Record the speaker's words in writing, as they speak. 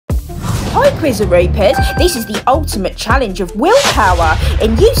Hi Quizaroopers, this is the ultimate challenge of willpower.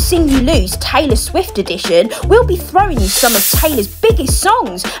 In You Sing You Lose Taylor Swift edition, we'll be throwing you some of Taylor's biggest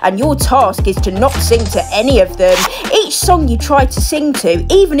songs, and your task is to not sing to any of them. Each song you try to sing to,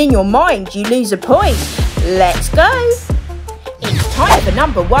 even in your mind, you lose a point. Let's go! It's time for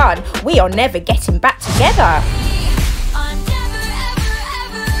number 1, We Are Never Getting Back Together.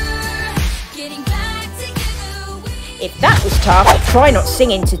 If that was tough, try not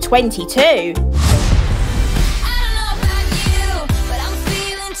singing to 22.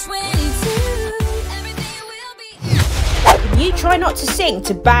 Can you try not to sing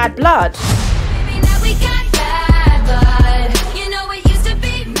to Bad Blood?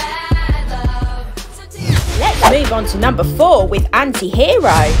 Let's move on to number 4 with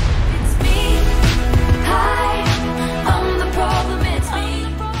Anti-Hero.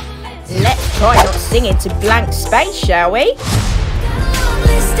 Let's try not singing to Blank Space, shall we?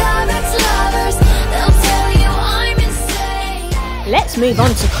 Let's move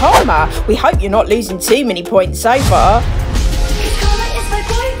on to Karma. We hope you're not losing too many points so far.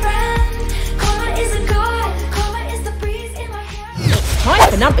 It's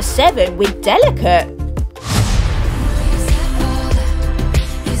time for number 7 with Delicate.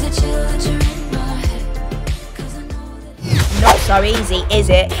 Not so easy, is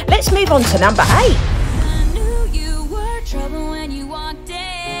it? Let's move on to number 8.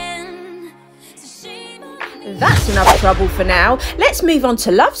 That's enough trouble for now. Let's move on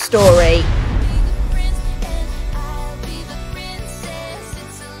to Love Story.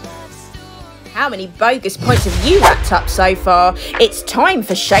 How many bogus points have you racked up so far? It's time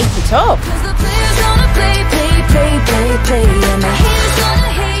for Shake It Off.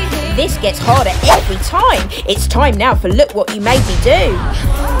 This gets harder every time. It's time now for Look What You Made Me Do.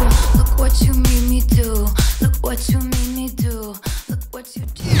 Look what you made me do. Look what you made me do. Look what you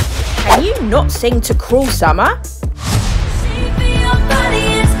do. Can you not sing to Cruel Summer?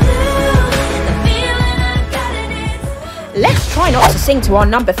 Let's try not to sing to our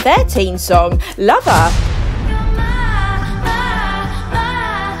number 13 song, Lover.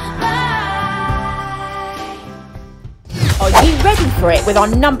 Are you ready for it with our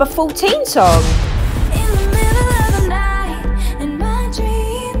number 14 song?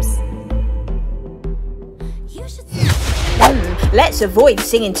 Let's avoid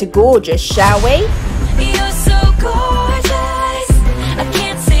singing to Gorgeous, shall we? You're so gorgeous, I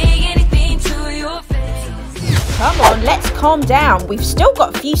can't say anything to your face. Come on, let's calm down. We've still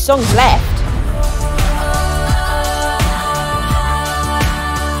got a few songs left.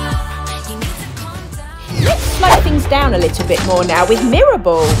 Let's slow things down a little bit more now with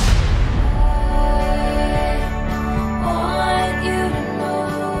Mirrorball.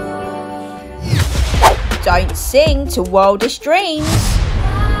 Don't sing to Wildest Dreams.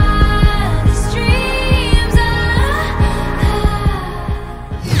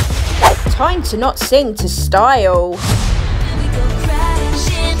 Time to not sing to Style.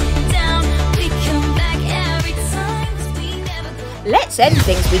 Let's end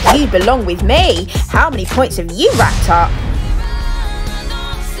things with You Belong With Me. How many points have you racked up?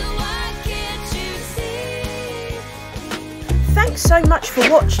 Thanks so much for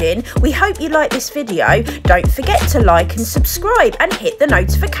watching. We hope you like this video. Don't forget to like and subscribe and hit the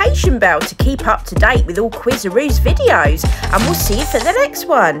notification bell to keep up to date with all Quizaroo's videos. And we'll see you for the next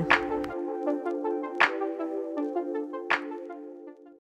one.